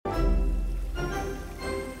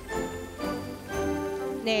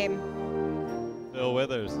Name. Bill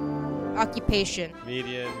Withers. Occupation.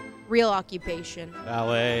 Comedian. Real occupation.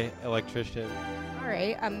 Ballet. Electrician. All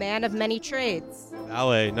right. A man of many trades.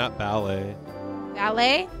 Ballet, not ballet.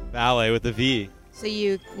 Ballet? Ballet with a V. So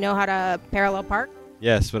you know how to parallel park?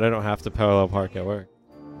 Yes, but I don't have to parallel park at work.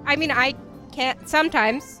 I mean, I can't.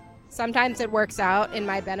 Sometimes it works out in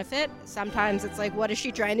my benefit. Sometimes it's like, what is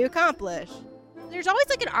she trying to accomplish? There's always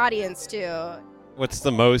like an audience too. What's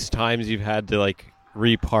the most times you've had to like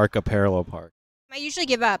repark a parallel park? I usually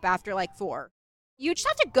give up after like 4. You just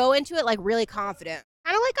have to go into it like really confident.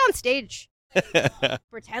 Kind of like on stage.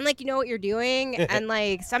 Pretend like you know what you're doing, and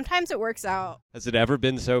like sometimes it works out. Has it ever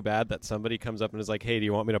been so bad that somebody comes up and is like, hey, do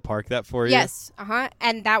you want me to park that for you? Yes,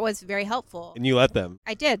 and that was very helpful. And you let them?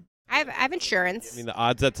 I did. I have insurance. I mean, the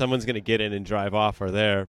odds that someone's going to get in and drive off are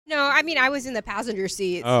there. No, I mean, I was in the passenger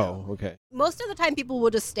seat. Oh, so. Okay. Most of the time people will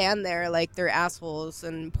just stand there like they're assholes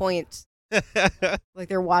and point. Like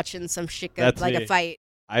they're watching some shit, like me. A fight.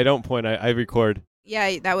 I don't point, I record.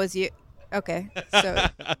 Yeah, that was you. Okay, so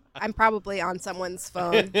I'm probably on someone's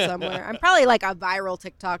phone somewhere. I'm probably like a viral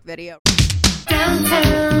TikTok video.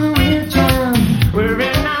 Downtown, Midtown, we're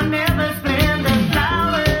in our never splendor,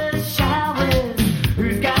 flowers, showers.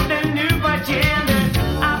 Who's got the new pajamas?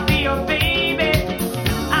 I'll be your baby,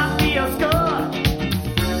 I'll be your score.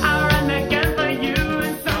 I'll run the gun for you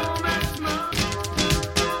and so much more.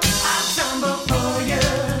 I'll tumble for you,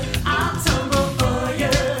 I'll tumble for you,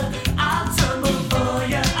 I'll tumble for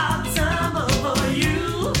you, I'll tumble for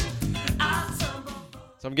you, I'll tumble for you.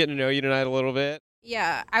 So I'm getting to know you tonight a little bit.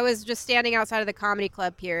 Yeah, I was just standing outside of the comedy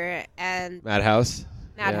club here, and Madhouse.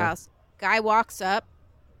 Madhouse. Yeah. Guy walks up.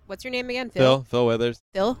 What's your name again? Phil Withers.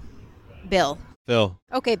 Phil? Bill. Phil.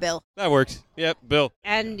 Okay, Bill. That works. Yep, Bill.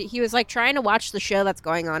 And he was like trying to watch the show that's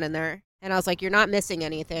going on in there. And I was like, you're not missing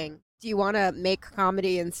anything. Do you want to make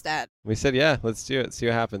comedy instead? We said, yeah, let's do it. See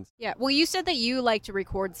what happens. Yeah. Well, you said that you like to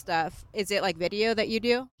record stuff. Is it like video that you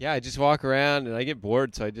do? Yeah, I just walk around and I get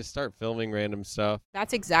bored, so I just start filming random stuff.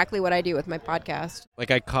 That's exactly what I do with my podcast. Like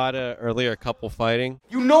I caught earlier a couple fighting.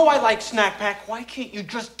 You know I like Snack Pack. Why can't you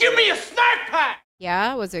just give me a Snack Pack?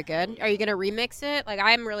 Yeah, was it good? Are you going to remix it? Like,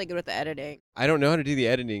 I'm really good with the editing. I don't know how to do the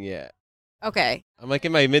editing yet. Okay. I'm like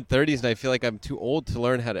in my mid-30s and I feel like I'm too old to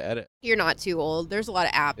learn how to edit. You're not too old. There's a lot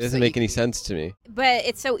of apps. It doesn't make any sense to me. But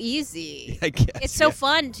it's so easy. I guess. It's so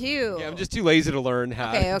fun, too. Yeah, I'm just too lazy to learn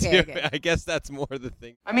how to do it. I guess that's more the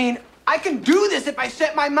thing. I mean, I can do this if I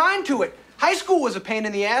set my mind to it. High school was a pain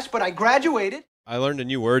in the ass, but I graduated. I learned a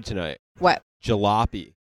new word tonight. What?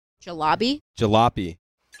 Jalopy. Jalabi? Jalopy.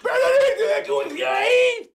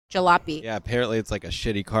 Jalopy. Yeah, apparently it's like a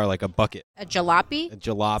shitty car, like a bucket. A jalopy? A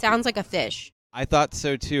jalopy. Sounds like a fish. I thought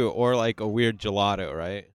so too, or like a weird gelato,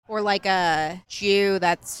 right? Or like a Jew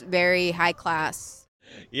that's very high class.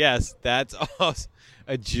 Yes, that's awesome.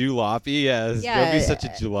 A julopy, yes. Yeah. Don't be such a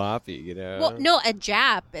jalopy, you know? Well, no, a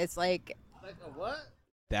Jap is like... Like a what?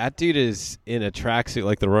 That dude is in a tracksuit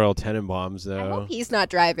like the Royal Tenenbaums, though. I hope he's not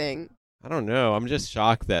driving. I don't know. I'm just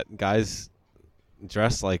shocked that guys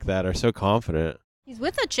dressed like that are so confident. He's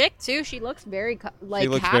with a chick, too. She looks very, she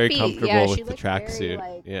looks happy. very comfortable yeah, with the tracksuit.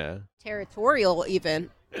 Like, yeah. Territorial, even.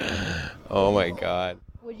 Oh, my God.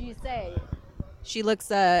 What'd you say? She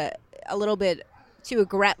looks a little bit too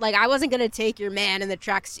aggressive. Like, I wasn't going to take your man in the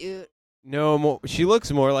tracksuit. No, she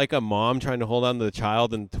looks more like a mom trying to hold on to the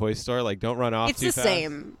child in the toy store. Like, don't run off too fast. It's the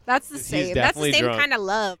same. That's the same. That's the same drunk. kind of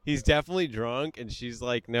love. He's definitely drunk, and she's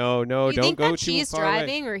like, no, don't go too far away. Do you think that she's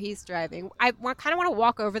driving or he's driving? I kind of want to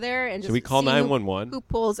walk over there and just Should we call 911? Who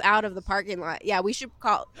pulls out of the parking lot? Yeah, we should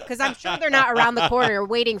call, because I'm sure they're not around the corner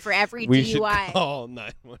waiting for every we DUI. Should call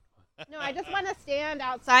 911. No, I just want to stand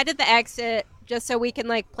outside of the exit just so we can,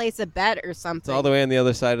 like, place a bet or something. It's all the way on the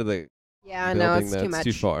other side of the Yeah, I know, it's too much.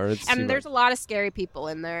 Too far. And there's a lot of scary people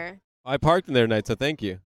in there. I parked in there tonight, so thank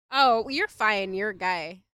you. Oh, you're fine. You're a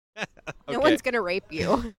guy. Okay. No one's going to rape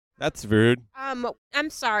you. That's rude. I'm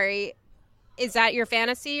sorry. Is that your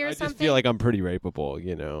fantasy or something? I just feel like I'm pretty rapeable,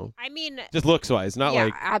 you know. I mean... Just looks-wise, not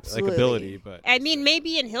like ability, but... I mean,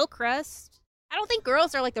 maybe in Hillcrest. I don't think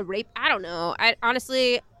girls are like the rape... I don't know.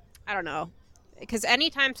 Honestly, I don't know. Because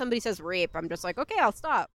anytime somebody says rape, I'm just like, okay, I'll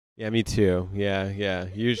stop. Yeah, me too. Yeah,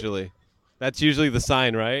 usually. That's usually the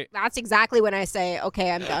sign, right? That's exactly when I say,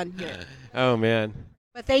 okay, I'm done here. Oh, man.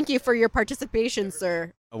 But thank you for your participation,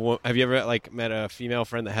 sir. Have you ever met a female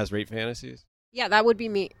friend that has rape fantasies? Yeah, that would be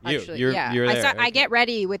me. Actually, you're yeah. there. Okay. I get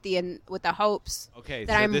ready with the hopes that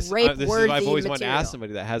so I'm this, rape-worthy this is what I've always material. wanted to ask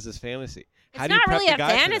somebody that has this fantasy. How It's do you not prep really the a guy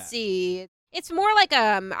for that? fantasy. It's more like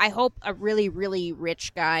I hope a really, really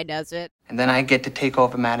rich guy does it. And then I get to take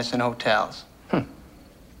over Madison Hotels.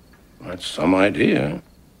 That's some idea.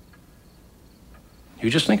 You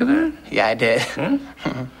just think of that? Yeah, I did.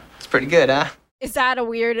 It's pretty good, huh? Is that a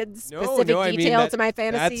weird and specific No, I mean, detail to my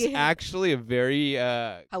That's fantasy? actually a very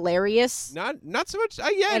Hilarious. not so much.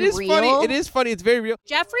 Yeah, And it is real? funny. It is funny. It's very real.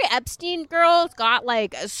 Jeffrey Epstein girls got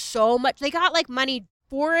like so much. They got like money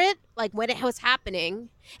for it, like when it was happening,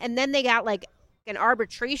 and then they got like an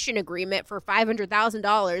arbitration agreement for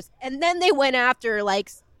 $500,000, and then they went after like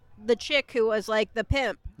the chick who was like the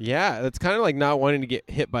pimp. Yeah, that's kind of like not wanting to get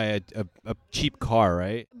hit by a cheap car,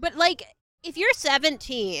 right? But like, if you're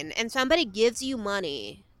 17 and somebody gives you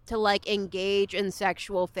money to like engage in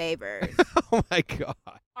sexual favors, Oh my god.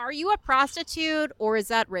 are you a prostitute or is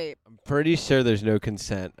that rape? I'm pretty sure there's no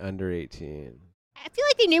consent under 18. I feel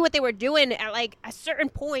like they knew what they were doing at like a certain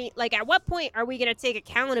point. Like, at what point are we going to take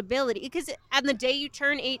accountability? Because on the day you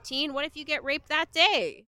turn 18, what if you get raped that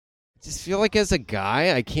day? I just feel like as a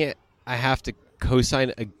guy, I have to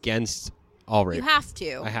co-sign against all rape. You have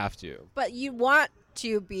to. I have to. But you want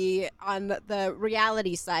to be on the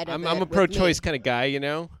reality side of I'm it. a with pro-choice me. kind of guy, you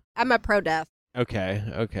know? I'm a pro-death. Okay.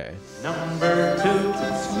 Number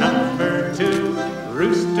two,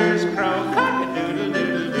 roosters crow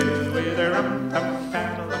cock-a-doodle-doodle-doo with a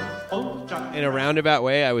rum-tum-paddle-tum. In a roundabout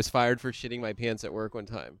way, I was fired for shitting my pants at work one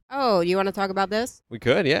time. Oh, you want to talk about this? We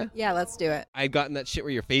could, yeah. Yeah, let's do it. I'd gotten that shit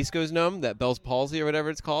where your face goes numb, that Bell's palsy or whatever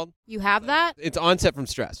it's called. You have that? It's onset from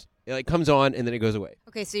stress. It like comes on and then it goes away.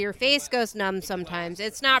 Okay, so your face goes numb sometimes.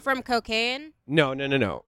 It's not from cocaine?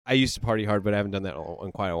 No. I used to party hard, but I haven't done that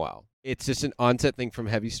in quite a while. It's just an onset thing from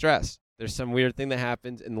heavy stress. There's some weird thing that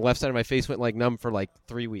happens, and the left side of my face went like numb for like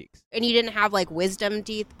 3 weeks. And you didn't have like wisdom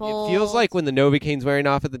teeth pulled? It feels like when the Novocaine's wearing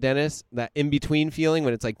off at the dentist, that in-between feeling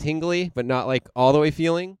when it's like tingly, but not like all the way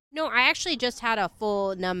feeling. No, I actually just had a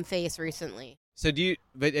full numb face recently. So do you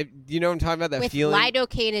know what I'm talking about, that with feeling?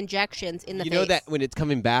 lidocaine injections in the face. You know that when it's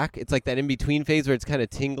coming back, it's like that in-between phase where it's kind of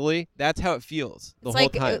tingly? That's how it feels the It's whole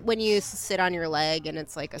like time. when you sit on your leg and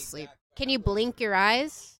it's like asleep. Can you blink your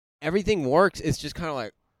eyes? Everything works. It's just kind of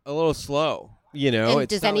like a little slow, you know? And It's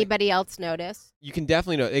does not like- anybody else notice? You can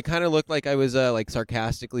definitely know. It kind of looked like I was like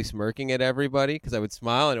sarcastically smirking at everybody because I would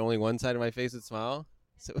smile and only one side of my face would smile.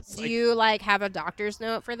 So it's Do like, you like have a doctor's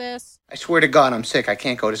note for this? I swear to God, I'm sick. I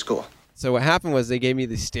can't go to school. so what happened was they gave me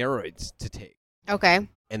the steroids to take, Okay.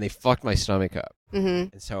 and they fucked my stomach up,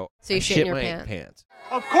 Mm-hmm. and so So you I shit in your my pants.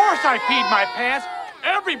 Of course I peed my pants.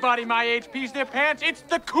 Everybody my age pees their pants. It's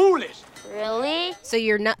the coolest. Really? So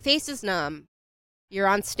your face is numb. You're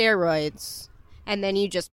on steroids, and then you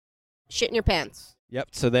just shit in your pants. Yep.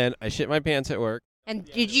 So then I shit my pants at work. And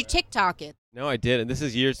did you TikTok it? No, I didn't. This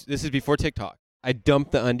is before TikTok. I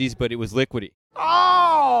dumped the undies, but it was liquidy.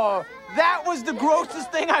 Oh, that was the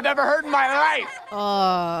grossest thing I've ever heard in my life.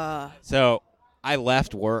 So I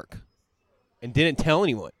left work and didn't tell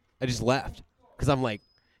anyone. I just left because I'm like,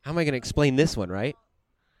 how am I going to explain this one, right?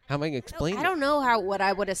 How am I going to explain I don't know what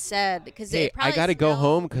I would have said because Hey, it probably I got to go smelled-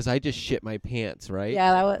 home because I just shit my pants, right?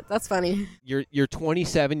 Yeah, that's funny. You're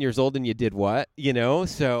 27 years old and you did what? You know,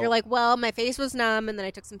 so You're like, well, my face was numb, and then I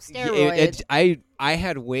took some Yeah, steroids. I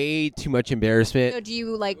had way too much embarrassment. So do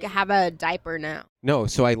you like have a diaper now? No,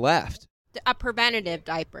 so I left. A preventative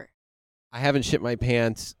diaper. I haven't shit my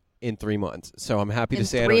pants in 3 months, so I'm happy In to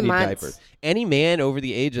say I 3 don't need months? diapers. Any man over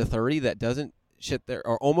the age of 30 that doesn't shit their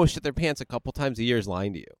or almost shit their pants a couple times a year is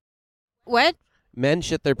lying to you. What? Men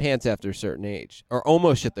shit their pants after a certain age, or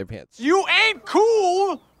almost shit their pants. You ain't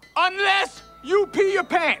cool unless you pee your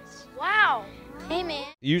pants. Wow. Hey, man.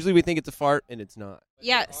 Usually we think it's a fart, and it's not.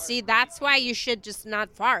 Yeah, see, that's why you should just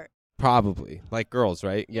not fart. Probably. Like girls,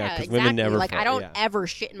 right? Yeah, because exactly. women never Like, fart. I don't yeah. ever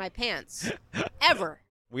shit in my pants. Ever.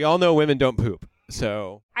 We all know women don't poop.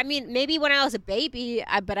 So, I mean, maybe when I was a baby,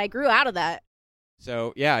 but I grew out of that.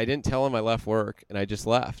 yeah, I didn't tell them I left work, and I just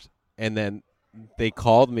left. And then they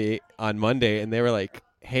called me on Monday, and they were like,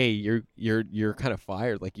 "Hey, you're kind of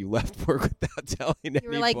fired. Like you left work without telling anybody."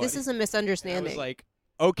 You were like, this is a And I misunderstanding. was like,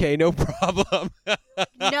 "Okay, no problem."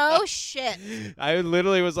 No shit. I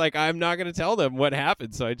literally was like, "I'm not going to tell them what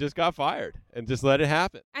happened," so I just got fired and just let it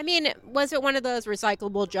happen. I mean, was it one of those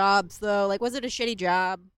recyclable jobs, though? Like, was it a shitty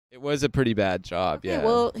job? It was a pretty bad job. Okay, yeah,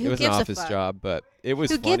 well, it who was an gives a office fuck? job, but it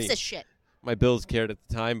was Who funny. gives a shit? My bills cared at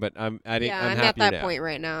the time, but I'm I'm happy at that now. point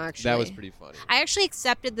right now, actually. That was pretty funny. I actually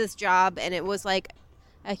accepted this job, and it was like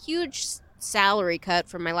a huge salary cut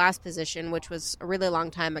from my last position, which was a really long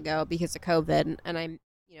time ago because of COVID, and I,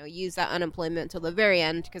 used that unemployment until the very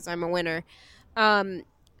end because I'm a winner.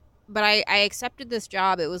 But I accepted this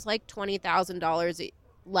job. It was like $20,000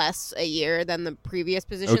 less a year than the previous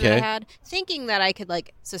position that I Okay. had, thinking that I could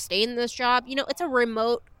like sustain this job. It's a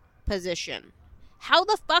remote position. How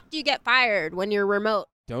the fuck do you get fired when you're remote?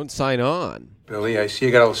 Don't sign on. Billy, I see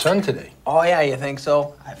you got a sun today. Oh, yeah, you think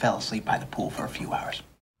so? I fell asleep by the pool for a few hours.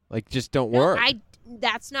 Like, just don't No, work.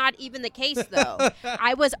 that's not even the case, though.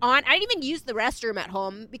 I didn't even use the restroom at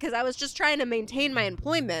home because I was just trying to maintain my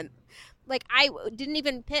employment. Like, I didn't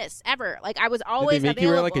even piss ever. Like, I was always Did they make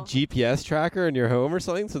available. you wear like a GPS tracker in your home or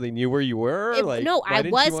something so they knew where you were? No, why I didn't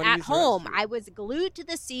you was wanna at use the home. restroom? I was glued to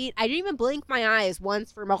the seat. I didn't even blink my eyes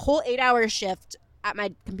once from a whole 8-hour shift at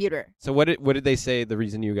my computer. So what did they say the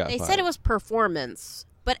reason you got They fired? said it was performance,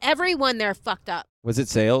 but everyone there fucked up. Was it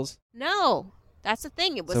sales? No, that's the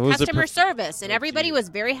thing. It was So it was a customer service, and Oh, everybody geez. was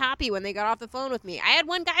very happy when they got off the phone with me. I had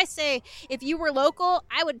one guy say, if you were local,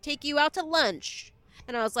 I would take you out to lunch.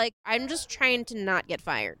 And I was like, I'm just trying to not get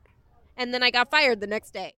fired. And then I got fired the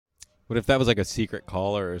next day. What if that was like a secret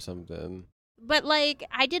caller or something? But, like,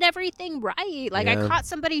 I did everything right. Like, Yeah. I caught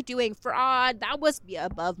somebody doing fraud. That was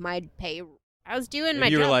above my pay. I was doing my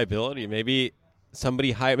Maybe job. liability. Maybe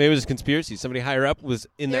somebody high. Maybe it was a conspiracy. Somebody higher up was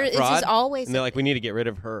in that This fraud. is always. And they're like, we need to get rid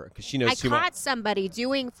of her because she knows I too caught much. somebody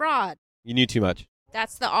doing fraud. You knew too much.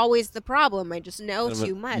 That's always the problem. I just know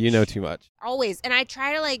too much. You know too much. Always. And I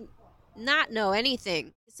try to, like, not know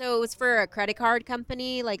anything. So it was for a credit card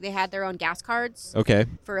company. Like, they had their own gas cards Okay.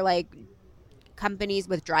 for, like, companies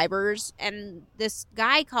with drivers. And this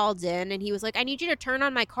guy called in and he was like, I need you to turn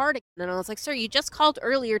on my card again. And I was like, sir, you just called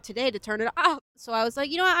earlier today to turn it off. So I was like,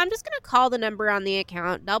 you know what? I'm just going to call the number on the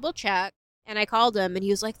account, double check. And I called him and he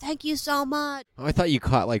was like, thank you so much. Oh, I thought you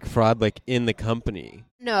caught like fraud like in the company.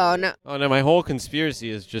 No. Oh no, my whole conspiracy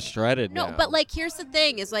is just shredded No, now. but like here's the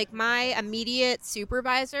thing is like my immediate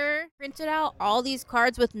supervisor printed out all these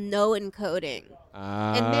cards with no encoding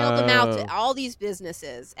and mailed them out to all these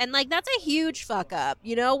businesses. And like that's a huge fuck up.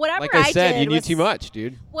 You know, whatever Like I said, did you knew was- too much,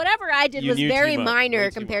 dude. Whatever I did You was knew too very much, way minor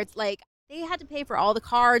too compared to like they had to pay for all the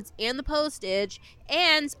cards and the postage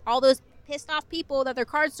and all those pissed off people that their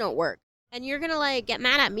cards don't work. And you're going to like get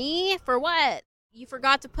mad at me for what? You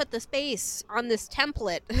forgot to put the space on this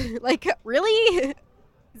template. Like, really?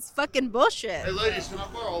 It's fucking bullshit. Hey, ladies, can I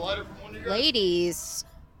borrow a lighter from one of you guys? Ladies,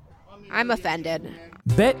 I'm offended.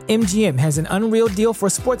 BetMGM has an unreal deal for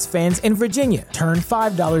sports fans in Virginia. Turn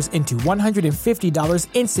 $5 into $150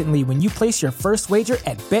 instantly when you place your first wager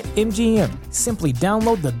at BetMGM. Simply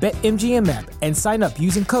download the BetMGM app and sign up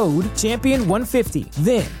using code Champion150.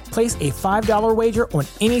 Then, place a $5 wager on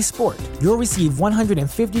any sport. You'll receive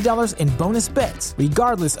 $150 in bonus bets,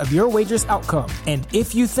 regardless of your wager's outcome. And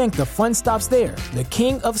if you think the fun stops there, the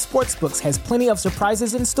King of Sportsbooks has plenty of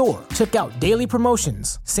surprises in store. Check out daily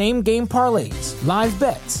promotions, same-game parlays, live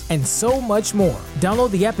bets, and so much more. Download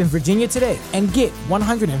the app in Virginia today and get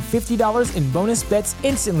 $150 in bonus bets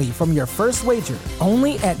instantly from your first wager.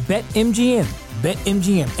 Only at BetMGM.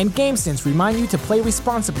 BetMGM and GameSense remind you to play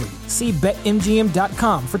responsibly. See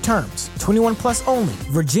BetMGM.com for terms. 21 plus only.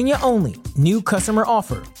 Virginia only. New customer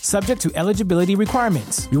offer. Subject to eligibility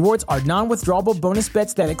requirements. Rewards are non-withdrawable bonus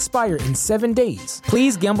bets that expire in 7 days.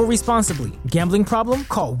 Please gamble responsibly. Gambling problem?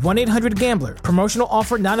 Call 1-800-GAMBLER. Promotional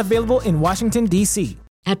offer not available in Washington, D.C.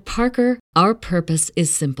 At Parker, our purpose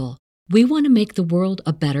is simple. We want to make the world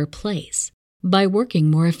a better place by working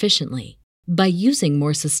more efficiently, by using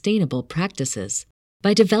more sustainable practices,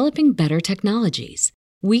 by developing better technologies.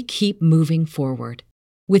 We keep moving forward.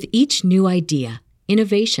 With each new idea,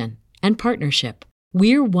 innovation, and partnership,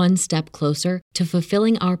 we're one step closer to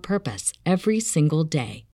fulfilling our purpose every single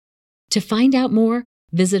day. To find out more,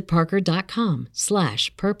 visit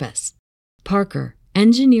parker.com/purpose. Parker,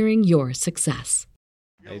 engineering your success.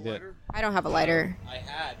 I did. I don't have a lighter. I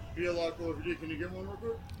had. Be a lot closer. Can you get one real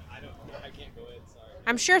quick? I can't go in. Sorry.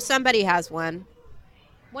 I'm sure somebody has one.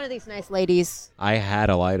 One of these nice ladies. I had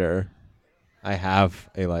a lighter. I have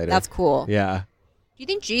a lighter. That's cool. Yeah. Do you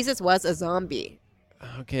think Jesus was a zombie?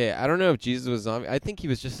 Okay, I don't know if Jesus was zombie. I think he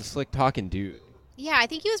was just a slick talking dude. Yeah, I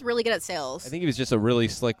think he was really good at sales. I think he was just a really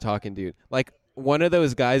slick talking dude. Like one of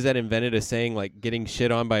those guys that invented a saying like getting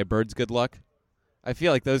shit on by a bird's good luck. I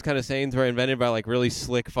feel like those kind of sayings were invented by like really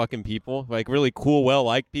slick fucking people, like really cool,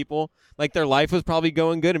 well-liked people. Like their life was probably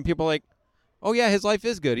going good and people are like, oh yeah, his life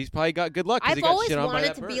is good. He's probably got good luck because he I've got always shit on by wanted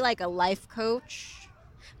that to bird. be like a life coach,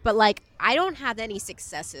 but like I don't have any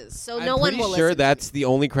successes, so no one will I'm pretty sure listen that's to me. the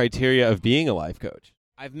only criteria of being a life coach.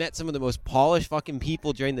 I've met some of the most polished fucking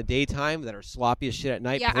people during the daytime that are sloppy as shit at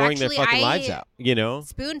night, Yeah, pouring their actually, fucking I lives out. You know?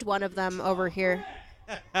 Spooned one of them over here.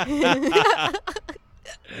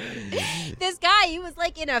 This guy, he was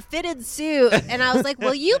like in a fitted suit, and I was like,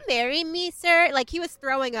 "Will you marry me, sir?" Like he was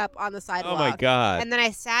throwing up on the sidewalk. Oh my god! And then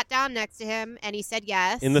I sat down next to him, and he said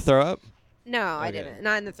yes. In the throw up? No, I Okay. didn't.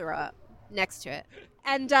 Not in the throw up. Next to it.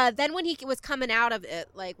 And then when he was coming out of it,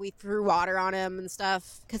 like we threw water on him and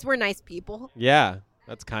stuff because we're nice people. Yeah.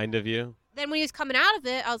 That's kind of you. Then when he was coming out of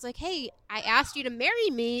it, I was like, hey, I asked you to marry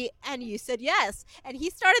me, and you said yes. And he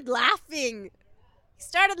started laughing.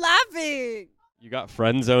 You got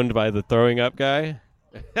friend zoned by the throwing up guy?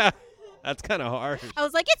 That's kind of harsh. I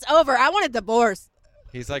was like, it's over. I want a divorce.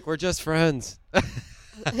 He's like, we're just friends.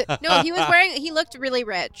 No, he looked really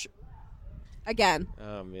rich. Again.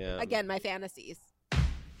 Oh, man. Again, my fantasies.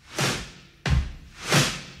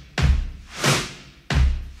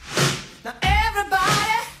 Now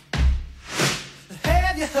everybody,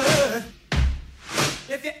 have you heard?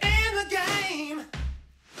 If you